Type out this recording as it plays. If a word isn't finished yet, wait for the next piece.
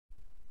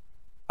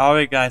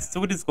Alright guys,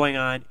 so what is going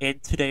on? In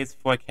today's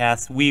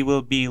forecast, we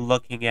will be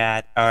looking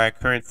at our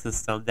current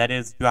system that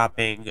is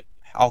dropping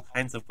all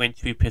kinds of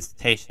wintry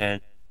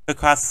precipitation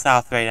across the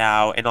south right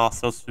now and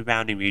also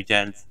surrounding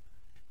regions.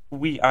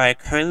 We are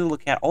currently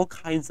looking at all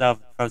kinds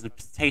of frozen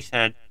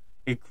precipitation,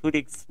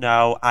 including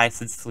snow, ice,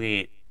 and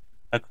sleet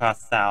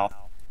across south,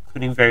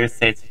 including various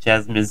states such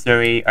as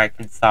Missouri,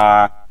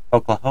 Arkansas,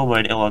 Oklahoma,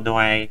 and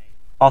Illinois.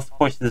 Also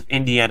portions of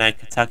Indiana and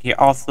Kentucky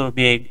are also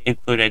being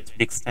included to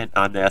an extent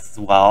on this as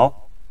well.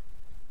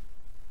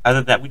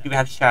 Other than that, we do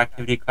have shower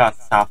activity across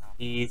the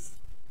southeast,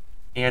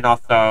 and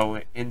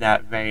also in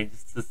that range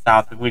to the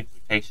south of wind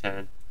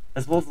station,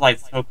 as well as light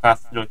snow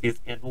across the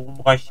northeast, and a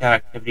little more shower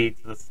activity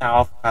to the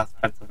south across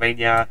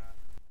Pennsylvania.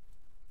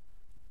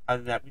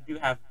 Other than that, we do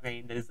have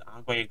rain that is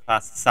ongoing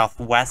across the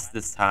southwest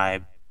this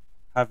time.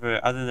 However,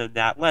 other than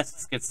that, let's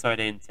just get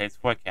started in today's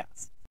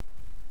forecast.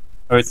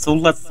 Alright, so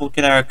let's look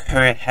at our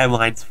current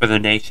headlines for the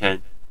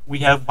nation. We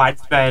have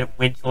widespread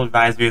wind chill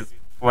advisories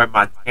for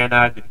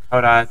Montana, the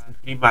Dakotas, and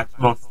pretty much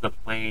most of the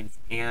plains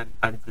and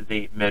into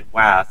the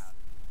Midwest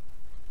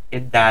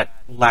in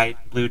that light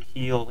blue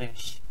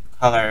teal-ish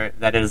color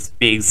that is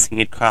being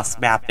seen across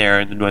the map there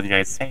in the northern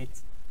United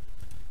States.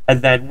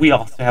 And then we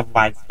also have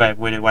widespread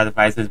wind and weather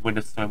advisories,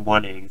 winter storm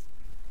warnings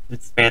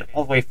that span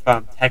all the way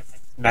from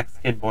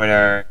Texas-Mexican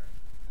border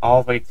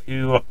all the way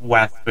to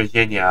West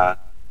Virginia.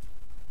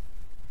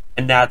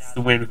 And that's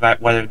the wind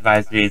weather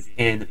advisories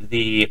in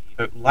the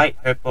light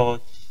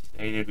purple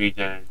shaded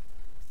region.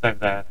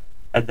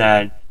 And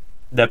then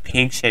the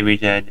pink shade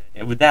region,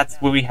 that's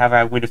where we have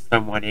our winter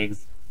storm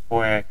warnings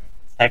for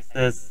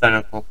Texas and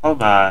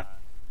Oklahoma,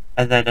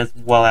 and then as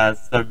well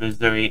as from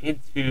Missouri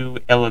into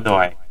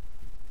Illinois.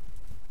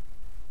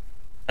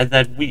 And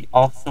then we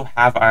also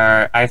have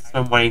our ice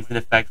storm warnings in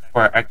effect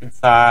for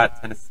Arkansas,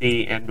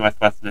 Tennessee, and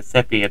northwest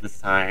Mississippi at this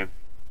time.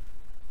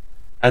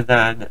 And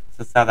then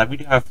to south that we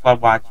do have a flood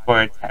watch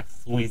for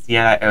Texas,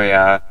 Louisiana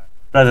area.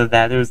 But other than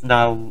that, there's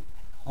not a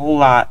whole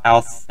lot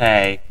else to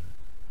say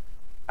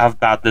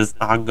about this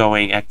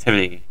ongoing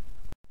activity.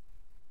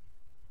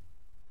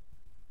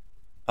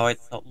 Alright,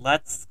 so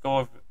let's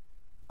go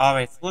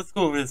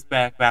over this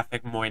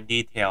graphic more in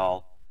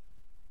detail.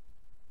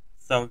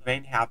 So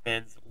rain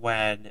happens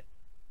when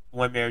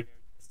we're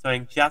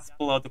starting just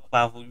below the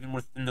cloud level, even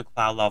within the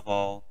cloud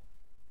level.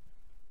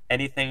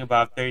 Anything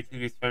above 32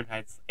 degrees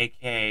Fahrenheit,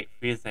 aka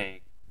freezing.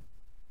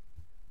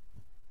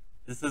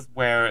 This is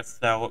where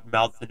snow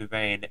melts into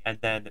rain, and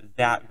then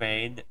that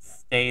rain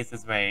stays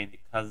as rain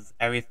because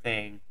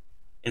everything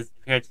is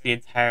compared to the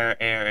entire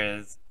air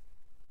is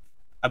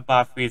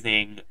above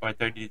freezing or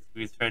 30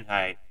 degrees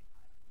Fahrenheit.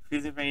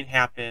 Freezing rain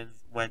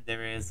happens when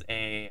there is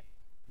a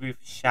brief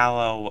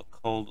shallow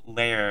cold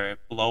layer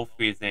below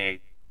freezing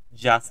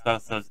just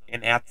above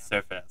and at the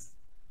surface.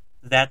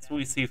 That's when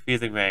we see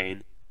freezing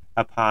rain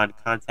upon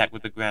contact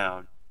with the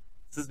ground.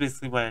 This is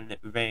basically when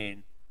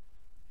rain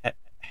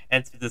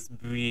enters this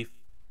brief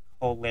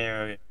cold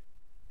layer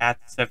at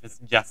the surface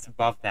just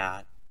above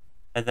that,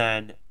 and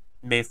then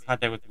makes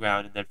contact with the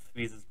ground and then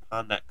freezes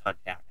upon that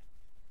contact.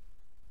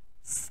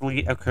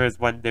 Sleet occurs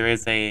when there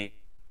is a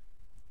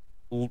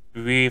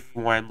brief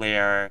warm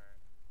layer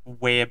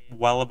way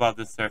well above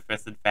the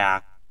surface, in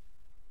fact.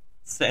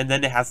 So, and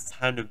then it has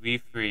time to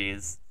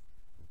refreeze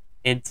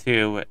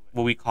into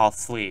what we call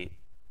sleet.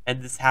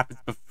 And this happens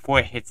before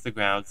it hits the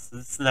ground, so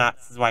this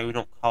is why we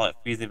don't call it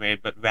freezing rain,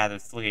 but rather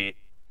sleet.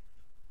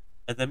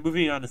 And then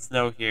moving on to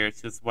snow here,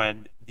 it's just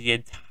when the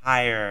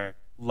entire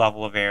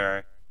level of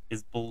air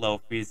is below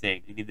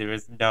freezing, meaning there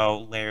is no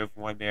layer of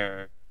warm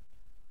air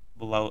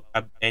below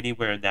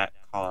anywhere in that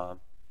column.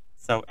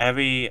 So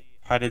every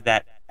part of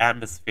that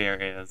atmosphere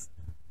is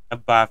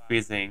above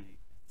freezing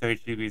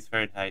 32 degrees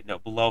Fahrenheit, no,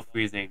 below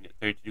freezing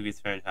 32 degrees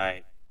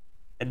Fahrenheit.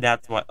 And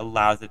that's what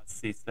allows it to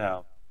see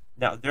snow.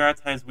 Now, there are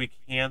times we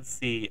can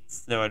see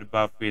snow at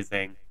above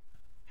freezing.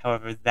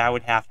 However, that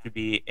would have to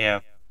be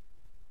if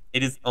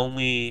it is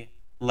only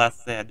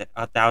less than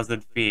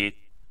 1,000 feet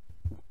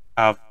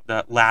of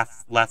the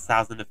last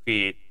 1,000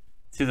 feet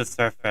to the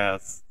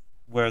surface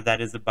where that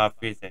is above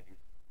freezing.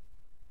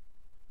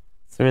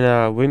 So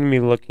now we're going to be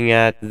looking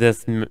at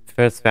this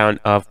first round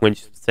of wind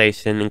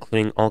precipitation,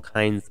 including all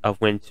kinds of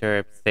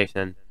winter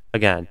precipitation.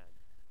 Again,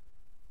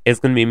 it's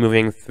going to be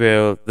moving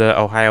through the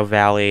Ohio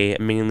Valley,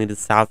 mainly the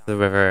south of the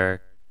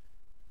river.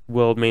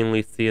 We'll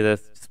mainly see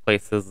this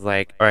places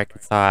like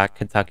Arkansas,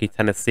 Kentucky,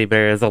 Tennessee, but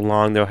it is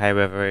along the Ohio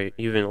River,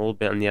 even a little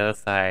bit on the other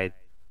side.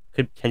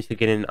 Could potentially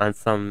get in on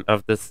some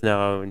of the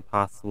snow and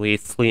possibly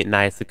sleet and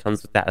ice that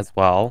comes with that as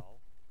well.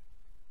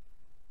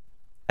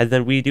 And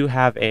then we do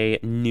have a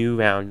new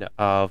round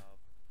of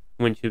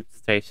wind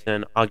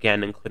precipitation,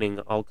 again, including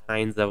all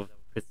kinds of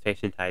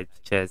precipitation types,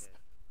 such as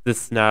the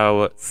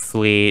snow,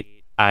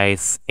 sleet,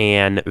 ice,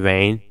 and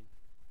rain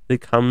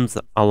that comes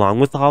along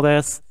with all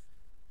this.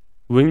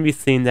 We're going to be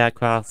seeing that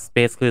across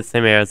basically the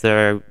same areas that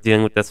are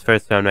dealing with this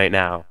first round right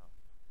now.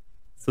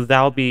 So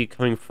that'll be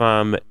coming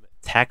from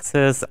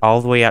Texas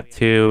all the way up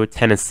to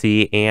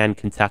Tennessee and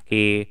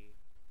Kentucky.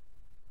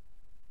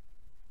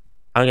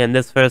 Again,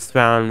 this first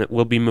round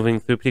will be moving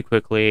through pretty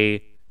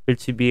quickly. It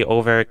should be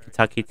over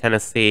Kentucky,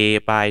 Tennessee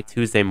by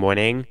Tuesday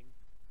morning,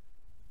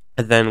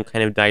 and then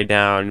kind of die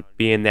down,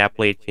 be in the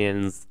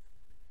Appalachians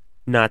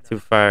not too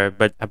far,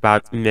 but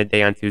about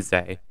midday on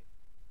Tuesday.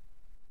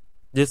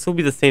 This will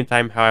be the same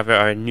time, however,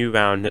 our new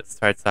round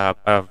starts up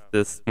of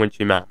this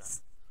wintry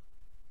mess.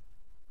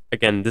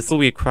 Again, this will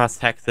be across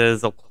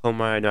Texas,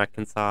 Oklahoma, and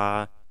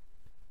Arkansas.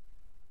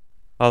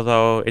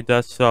 Although it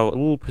does show a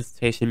little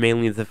precipitation,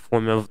 mainly in the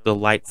form of the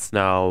light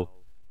snow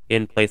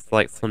in places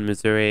like Southern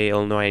Missouri,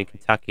 Illinois, and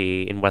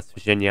Kentucky, in West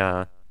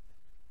Virginia.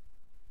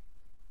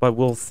 But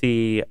we'll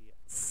see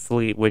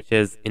sleet, which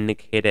is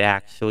indicated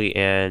actually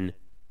in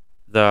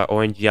the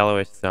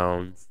orange-yellowish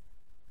zones.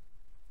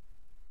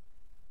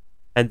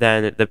 And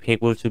then the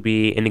pink, which will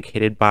be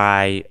indicated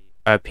by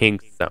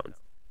pink zones.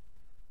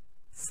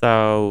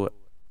 So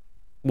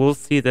we'll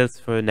see this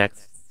for the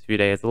next few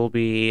days. It will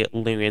be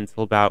lingering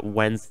until about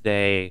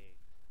Wednesday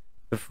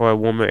before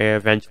warmer air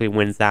eventually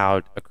wins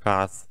out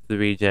across the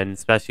region,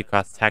 especially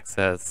across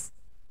Texas,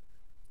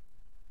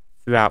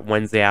 throughout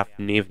Wednesday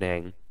afternoon and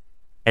evening,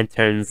 and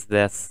turns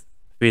this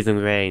freezing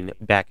rain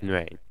back in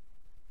rain.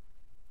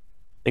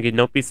 Again,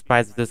 don't be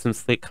surprised if there's some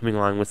sleet coming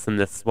along with some of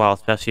this swell,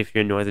 especially if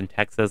you're in northern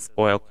Texas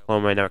or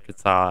Oklahoma and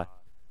Arkansas.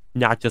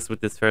 Not just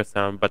with this first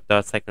round, but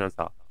the second round as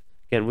well.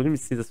 Again, we're going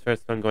to see this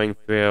first one going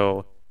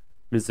through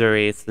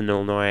Missouri, Southern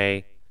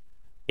Illinois,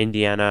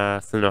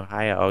 Indiana, Southern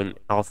Ohio, and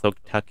also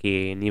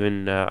Kentucky, and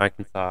even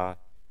Arkansas.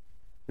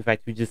 In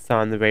fact, we just saw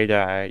on the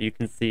radar, you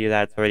can see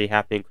that it's already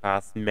happening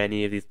across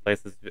many of these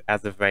places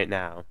as of right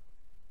now.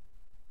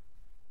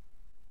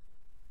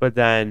 But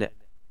then,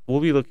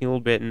 we'll be looking a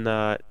little bit in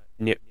the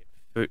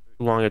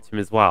longer term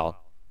as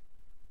well.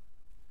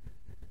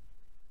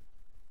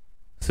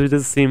 So it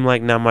does seem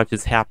like not much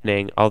is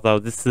happening, although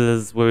this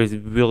is where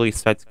it really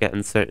starts to get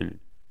uncertain.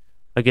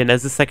 Again,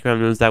 as the second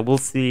round moves out, we'll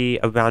see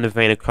a round of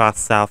rain across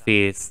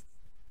southeast.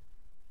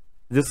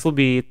 This will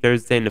be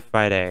Thursday into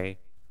Friday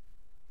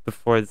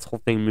before this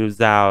whole thing moves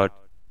out,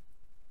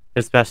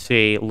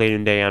 especially later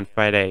in the day on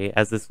Friday,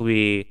 as this will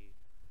be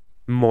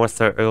more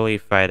so early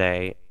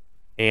Friday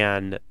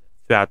and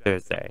throughout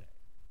Thursday.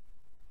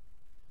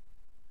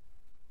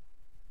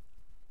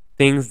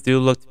 Things do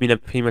look to be in a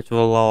pretty much of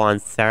a lull on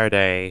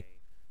Saturday,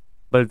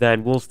 but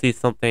then we'll see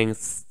some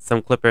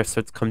clippers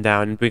start to come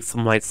down and bring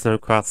some light snow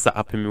across the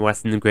upper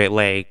Midwest and the Great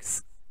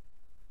Lakes,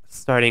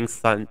 starting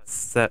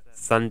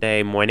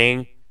Sunday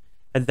morning,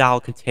 and that'll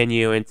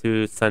continue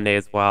into Sunday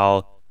as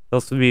well.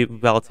 Those will be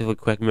relatively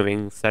quick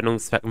moving, so I don't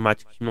expect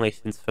much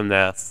accumulations from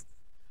this.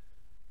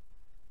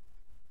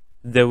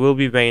 There will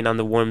be rain on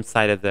the warm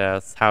side of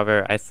this,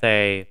 however, I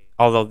say,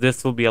 although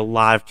this will be a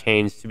lot of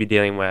change to be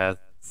dealing with,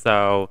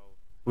 so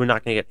we're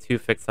not going to get too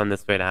fixed on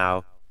this right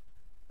now.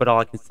 But all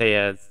I can say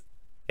is,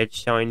 it's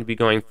showing to be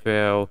going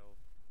through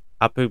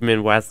upper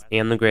Midwest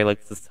and the Great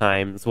Lakes this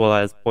time, as well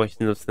as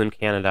portions of Southern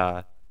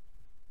Canada.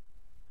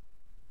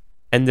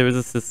 And there is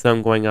a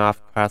system going off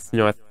across the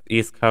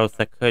northeast coast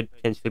that could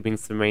potentially bring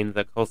some rain to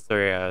the coastal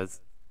areas.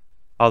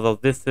 Although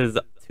this is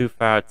too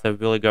far out to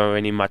really go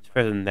any much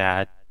further than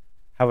that.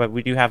 However,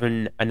 we do have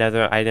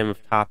another item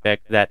of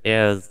topic that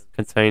is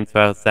concerning to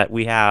us that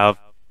we have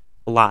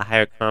a lot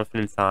higher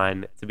confidence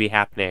on to be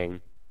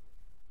happening.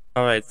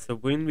 Alright, so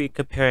we're going to be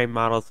comparing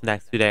models the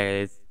next few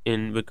days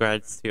in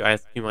regards to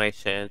ice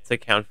accumulation to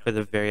account for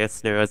the various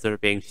scenarios that are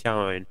being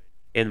shown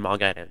in model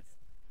guidance.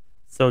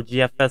 So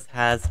GFS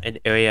has an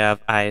area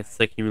of ice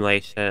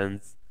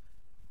accumulations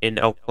in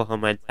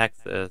Oklahoma and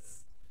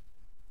Texas,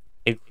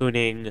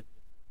 including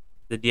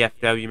the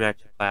DFW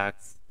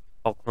Metroplex,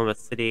 Oklahoma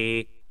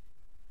City,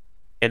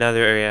 and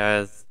other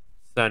areas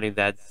surrounding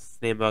that.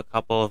 Just name a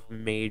couple of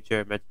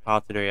major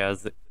metropolitan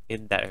areas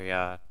in that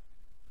area.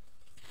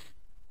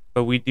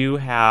 But we do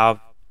have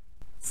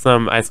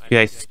some ice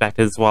accumulation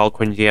expected as well,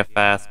 according to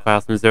GFS,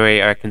 across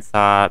Missouri,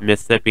 Arkansas,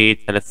 Mississippi,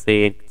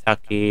 Tennessee, and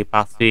Kentucky,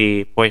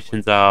 possibly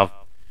portions of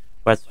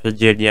West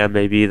Virginia,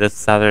 maybe the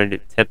southern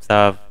tips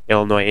of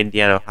Illinois,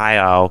 Indiana,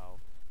 Ohio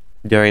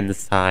during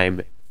this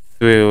time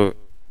through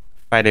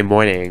Friday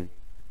morning.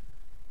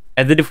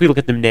 And then if we look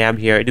at the NAM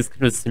here, it is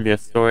kind of a similar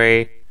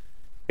story,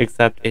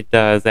 except it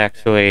does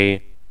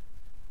actually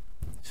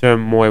show a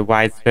more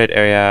widespread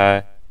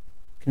area,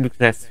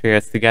 connects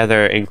areas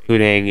together,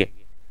 including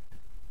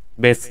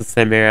basically the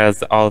same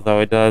areas,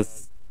 although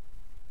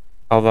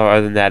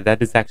other than that,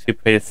 that is actually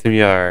pretty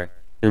similar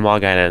in wall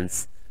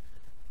guidance.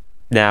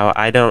 Now,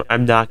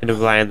 I'm not going to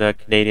rely on the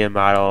Canadian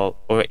model,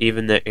 or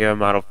even the Aero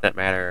model for that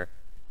matter,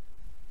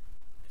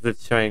 because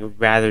it's showing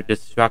rather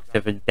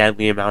destructive and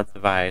deadly amounts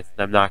of ice,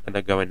 and I'm not going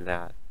to go into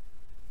that.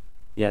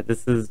 Yeah,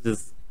 this is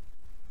just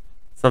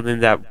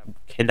something that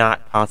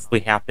cannot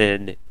possibly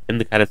happen in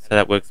the kind of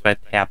setup we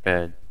expect to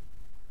happen.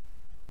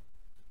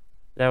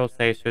 That will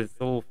say, so it's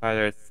a little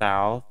farther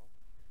south,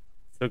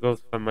 so it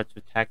goes from much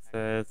of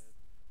Texas,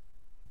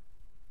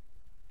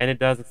 and it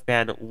does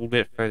expand a little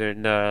bit further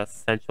into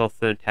central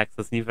southern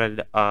Texas, and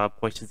even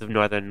portions of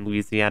northern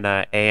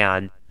Louisiana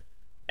and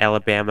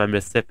Alabama,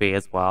 Mississippi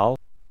as well.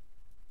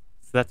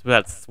 So that's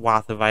where that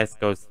swath of ice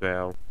goes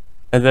through.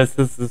 And this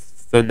is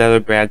just another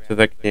branch of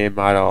the Canadian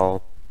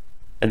model.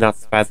 And not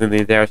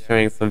surprisingly, they're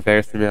showing some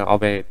very similar,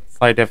 albeit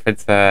slight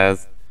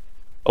differences,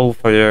 a little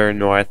further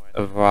north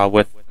overall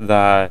with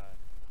the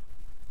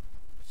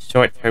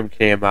short-term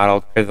Canadian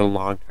model for the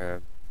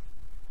long-term.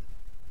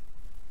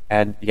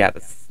 And yeah,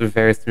 this is a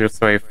very similar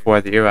story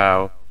for the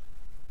Euro.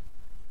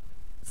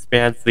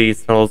 Spans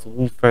these tunnels a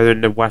little further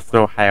into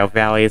western Ohio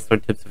Valley,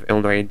 some tips of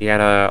Illinois,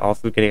 Indiana,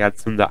 also getting at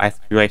some of the ice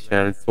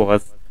accumulation, as well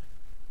as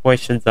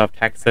portions of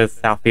Texas,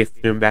 southeast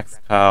New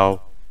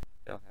Mexico.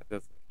 They'll have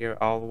this here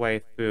all the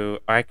way through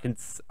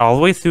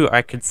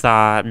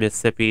Arkansas,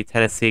 Mississippi,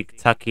 Tennessee,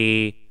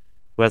 Kentucky,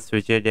 West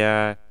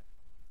Virginia.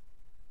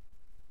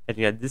 And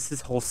yeah, this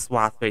is whole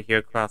swath right here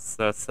across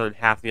the southern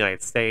half of the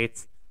United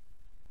States.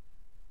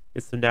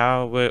 And so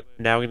now we're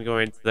going to go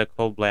into the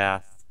cold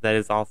blast. That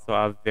is also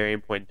a very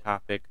important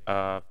topic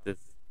of this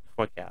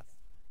forecast.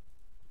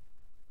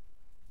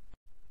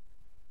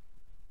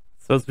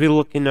 So as we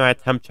look into our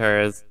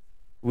temperatures,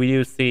 we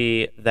do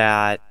see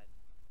that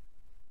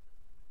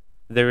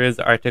there is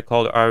Arctic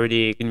cold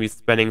already going to be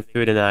spreading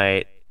through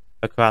tonight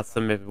across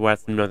the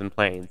Midwest and Northern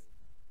Plains.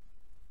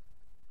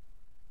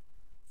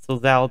 So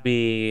that'll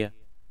be,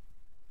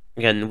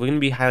 again, we're going to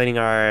be highlighting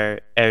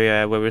our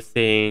area where we're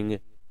seeing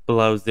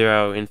below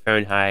 0 in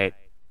Fahrenheit.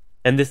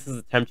 And this is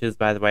the temperatures,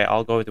 by the way.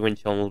 I'll go with the wind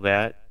chill in a little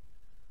bit.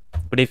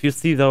 But if you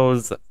see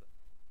those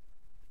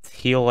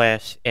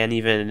tealish and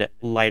even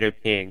lighter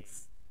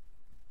pinks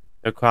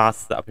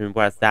across the upper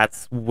Midwest,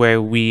 that's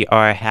where we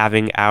are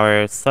having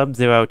our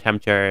sub-zero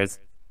temperatures,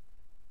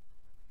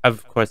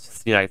 of course,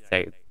 just the United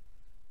States.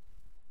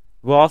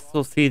 We'll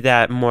also see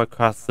that more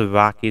across the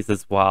Rockies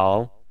as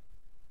well.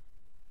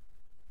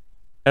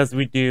 As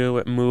we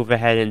do move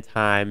ahead in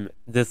time,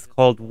 this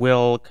cold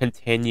will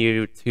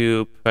continue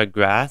to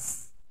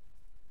progress.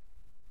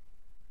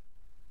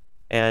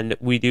 And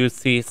we do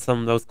see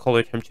some of those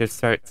colder temperatures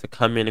start to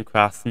come in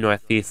across the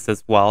Northeast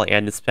as well,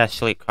 and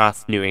especially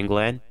across New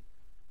England.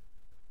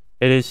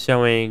 It is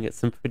showing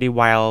some pretty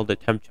wild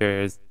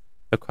temperatures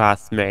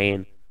across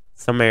Maine.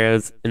 Some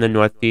areas in the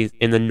Northeast,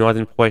 in the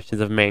northern portions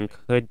of Maine,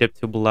 could dip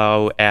to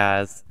below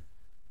as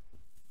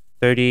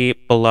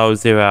 30 below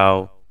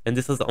 0. And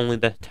this is only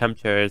the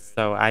temperatures,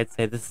 so I'd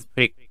say this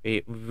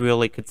is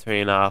really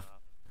concerning enough.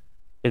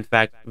 In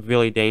fact,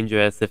 really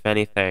dangerous, if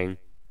anything.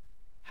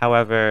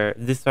 However,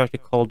 this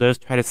Arctic cold does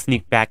try to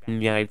sneak back in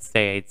the United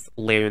States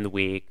later in the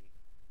week.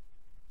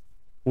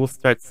 We'll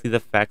start to see the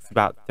effects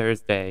about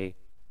Thursday,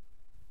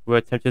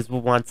 where temperatures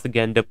will once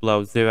again dip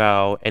below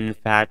 0, and in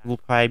fact will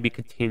probably be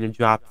continuing to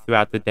drop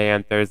throughout the day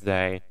on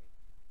Thursday.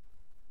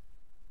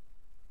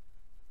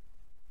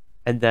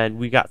 And then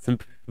we got some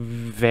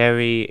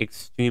very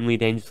extremely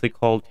dangerously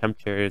cold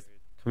temperatures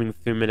coming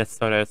through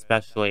Minnesota,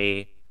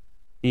 especially,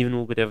 even a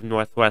little bit of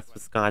northwest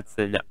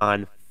Wisconsin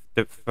on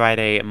the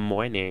Friday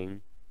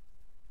morning.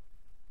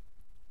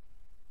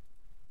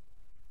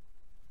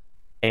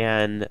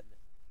 And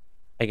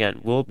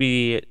again, we'll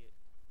be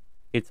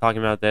talking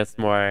about this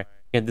more.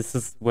 And this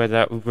is where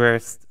the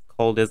worst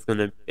cold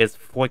is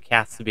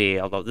forecast to be.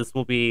 Although this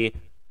will be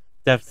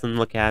definitely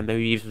look at,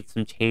 maybe even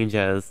some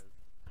changes.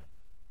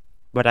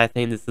 But I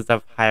think this is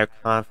of higher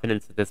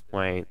confidence at this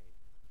point,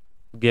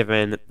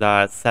 given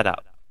the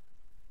setup.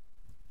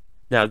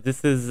 Now,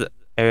 this is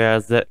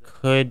areas that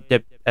could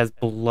dip as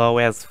below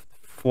as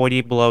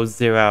 40 below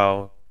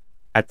 0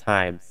 at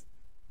times,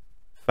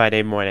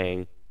 Friday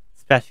morning,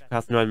 especially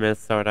across northern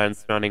Minnesota and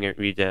surrounding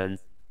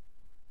regions.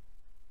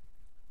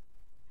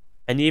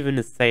 And even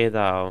to say,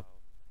 though,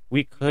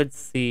 we could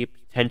see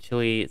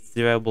potentially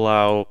 0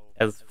 below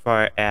as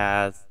far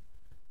as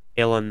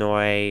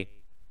Illinois,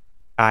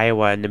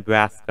 Iowa,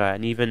 Nebraska,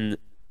 and even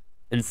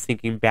in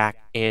sinking back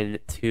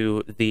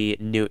into the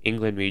New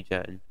England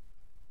region.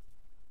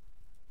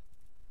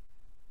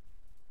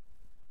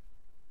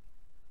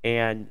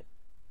 And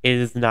it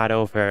is not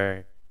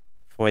over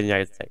for the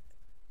United States.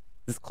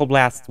 This cold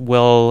blast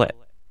will,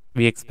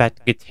 we expect,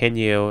 to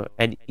continue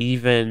and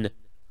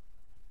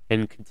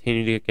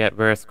continue to get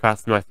worse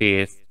across the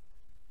Northeast,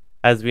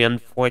 as we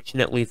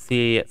unfortunately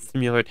see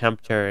similar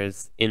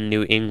temperatures in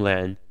New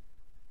England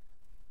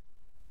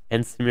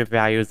and similar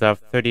values of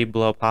 30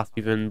 below,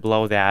 possibly even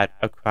below that,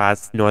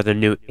 across northern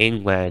New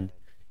England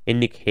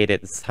indicated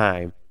at this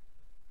time.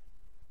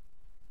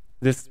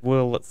 This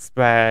will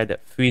spread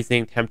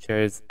freezing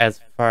temperatures as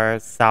far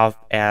south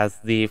as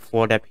the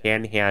Florida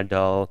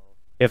Panhandle,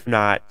 if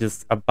not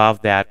just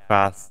above that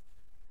across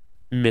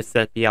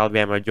Mississippi,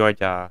 Alabama,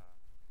 Georgia.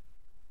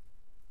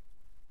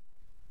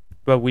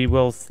 But we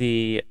will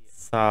see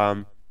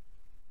some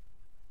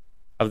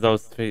of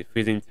those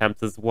freezing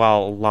temps as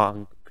well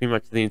along pretty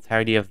much the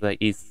entirety of the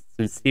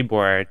eastern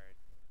seaboard,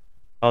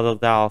 although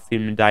that'll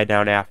seem to die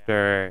down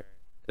after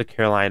the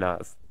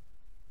Carolinas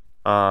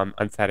on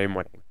Saturday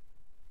morning.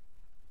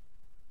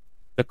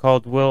 The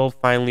cold will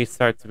finally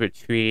start to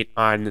retreat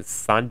on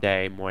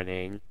Sunday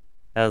morning,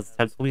 as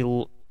temps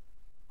will be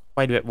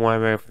quite a bit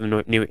warmer for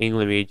the New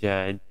England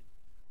region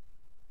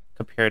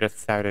compared to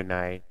Saturday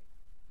night.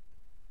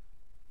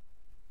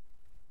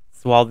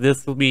 So while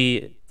this will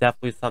be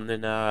definitely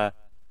something to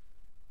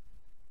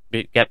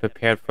get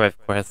prepared for, of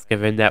course,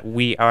 given that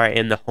we are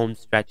in the home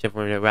stretch of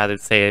winter, rather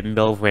say a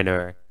middle of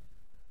winter.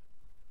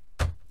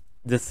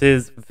 This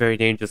is very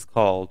dangerous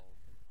cold.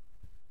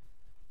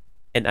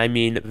 And I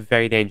mean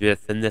very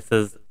dangerous, and this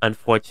is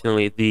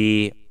unfortunately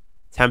the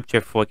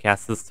temperature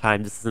forecast this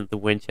time. This isn't the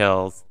wind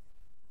chills.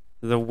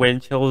 The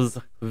wind chills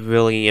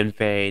really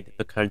invade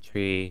the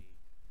country,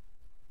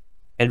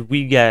 and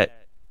we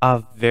get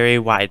a very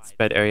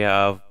widespread area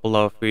of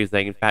below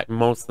freezing. In fact,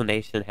 most of the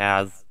nation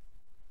has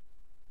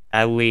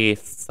at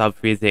least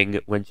sub-freezing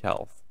wind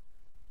chills.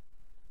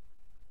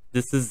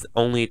 This is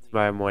only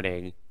tomorrow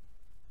morning.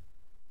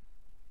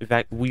 In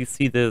fact, we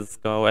see this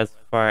go as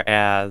far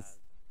as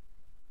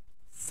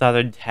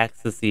southern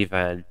Texas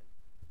even.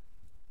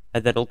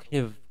 And then it'll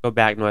kind of go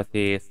back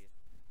northeast.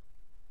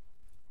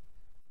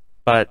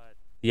 But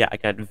yeah,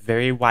 again,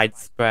 very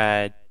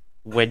widespread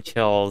wind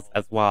chills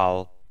as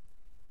well.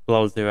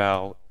 Below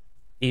zero.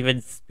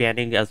 Even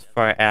spanning as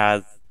far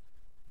as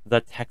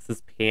the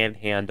Texas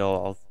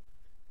panhandles.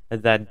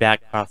 And then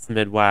back across the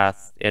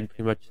Midwest and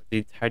pretty much the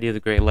entirety of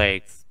the Great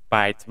Lakes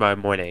by tomorrow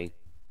morning.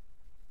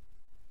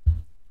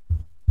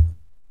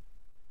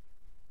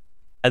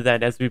 And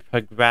then as we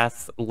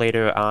progress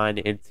later on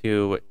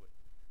into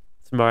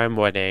tomorrow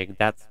morning,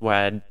 that's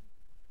when,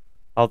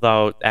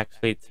 although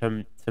actually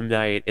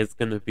tonight is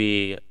going to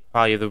be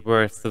probably the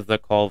worst of the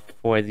cold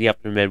for the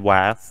upper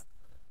Midwest,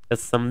 as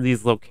some of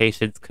these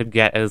locations could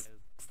get as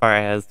far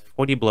as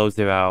 40 below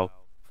zero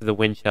for the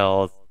wind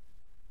chills,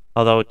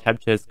 although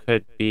temperatures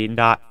could be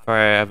not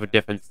far of a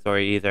different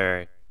story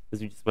either, as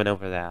we just went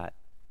over that.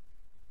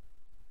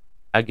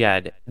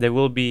 Again, there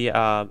will be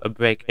a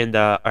break in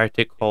the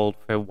Arctic cold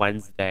for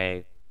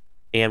Wednesday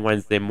and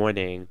Wednesday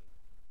morning,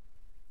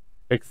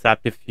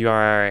 except if you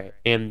are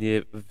in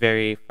the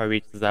very far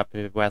reaches up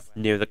in the west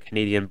near the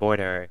Canadian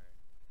border.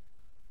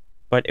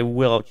 But it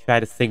will try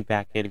to sink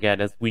back in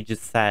again, as we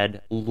just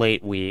said,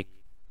 late week.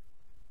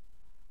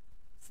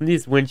 Some of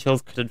these wind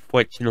chills could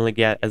unfortunately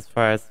get as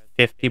far as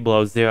 50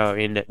 below zero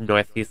in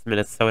northeast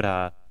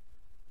Minnesota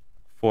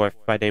for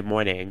Friday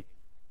morning.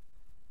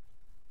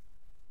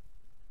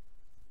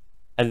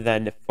 And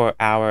then for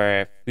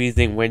our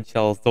freezing wind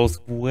chills, those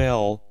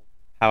will,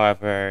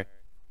 however,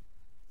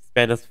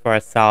 span as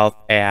far south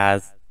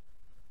as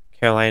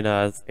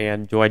Carolinas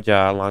and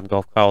Georgia along the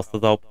Gulf Coast,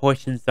 although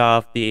portions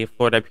of the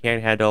Florida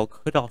Panhandle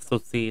could also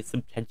see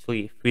some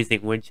potentially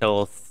freezing wind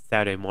chills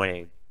Saturday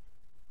morning.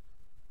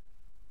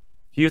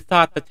 If you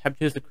thought the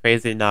temperatures are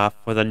crazy enough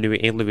for the New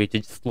England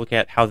region, just look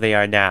at how they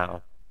are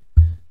now.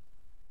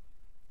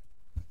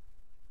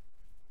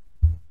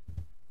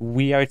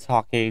 We are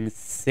talking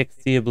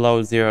 60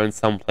 below zero in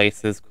some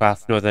places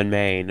across northern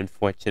Maine,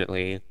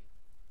 unfortunately.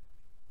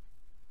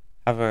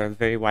 However, a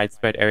very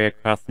widespread area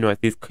across the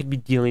northeast could be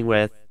dealing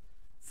with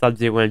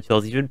sub-zero wind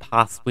chills, even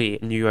possibly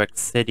in New York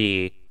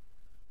City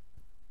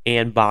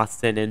and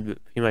Boston, and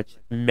pretty much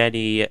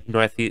many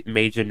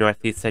major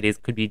northeast cities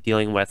could be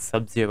dealing with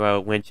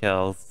sub-zero wind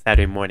chills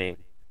Saturday morning.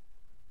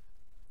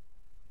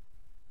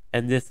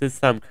 And this is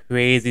some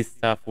crazy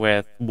stuff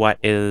with what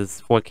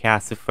is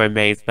forecasted for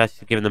May,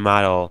 especially given the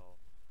model.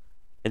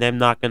 And I'm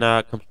not going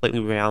to completely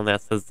rail on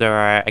this, as there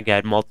are,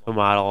 again, multiple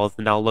models,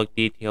 and I'll look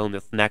detailed in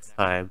this next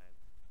time.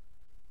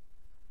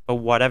 But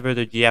whatever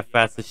the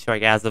GFS is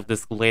showing as of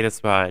this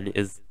latest run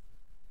is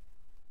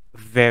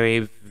very,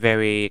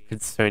 very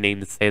concerning,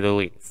 to say the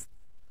least.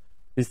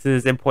 This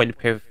is important to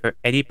prepare for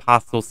any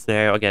possible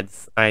scenario. Again,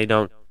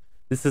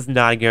 this is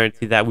not a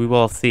guarantee that we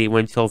will see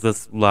wind chills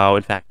this low.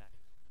 In fact,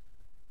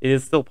 it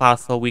is still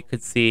possible we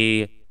could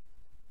see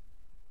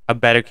a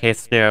better case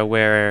scenario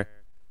where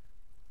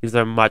these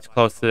are much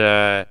closer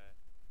to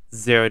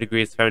 0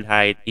 degrees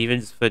Fahrenheit, even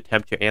just for the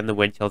temperature and the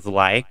wind chills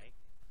alike,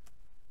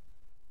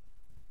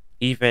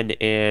 even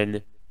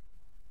in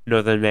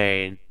northern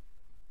Maine.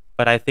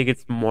 But I think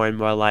it's more and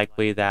more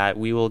likely that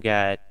we will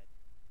get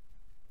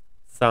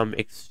some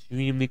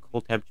extremely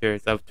cold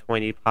temperatures of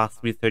 20,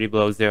 possibly 30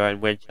 below zero,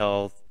 and wind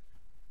chills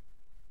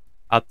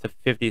up to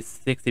 50,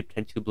 60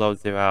 potentially below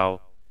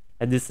zero.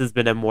 And this has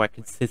been a more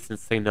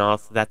consistent signal,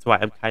 so that's why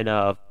I'm kind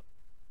of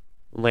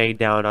laying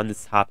down on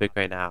this topic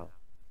right now.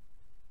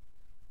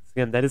 So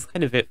again, that is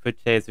kind of it for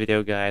today's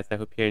video, guys. I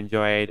hope you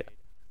enjoyed.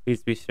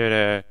 Please be sure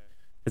to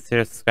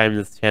consider subscribing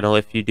to this channel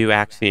if you do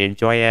actually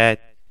enjoy it.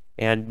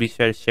 And be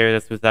sure to share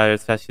this with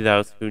others, especially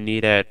those who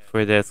need it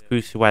for this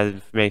crucial weather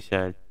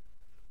information.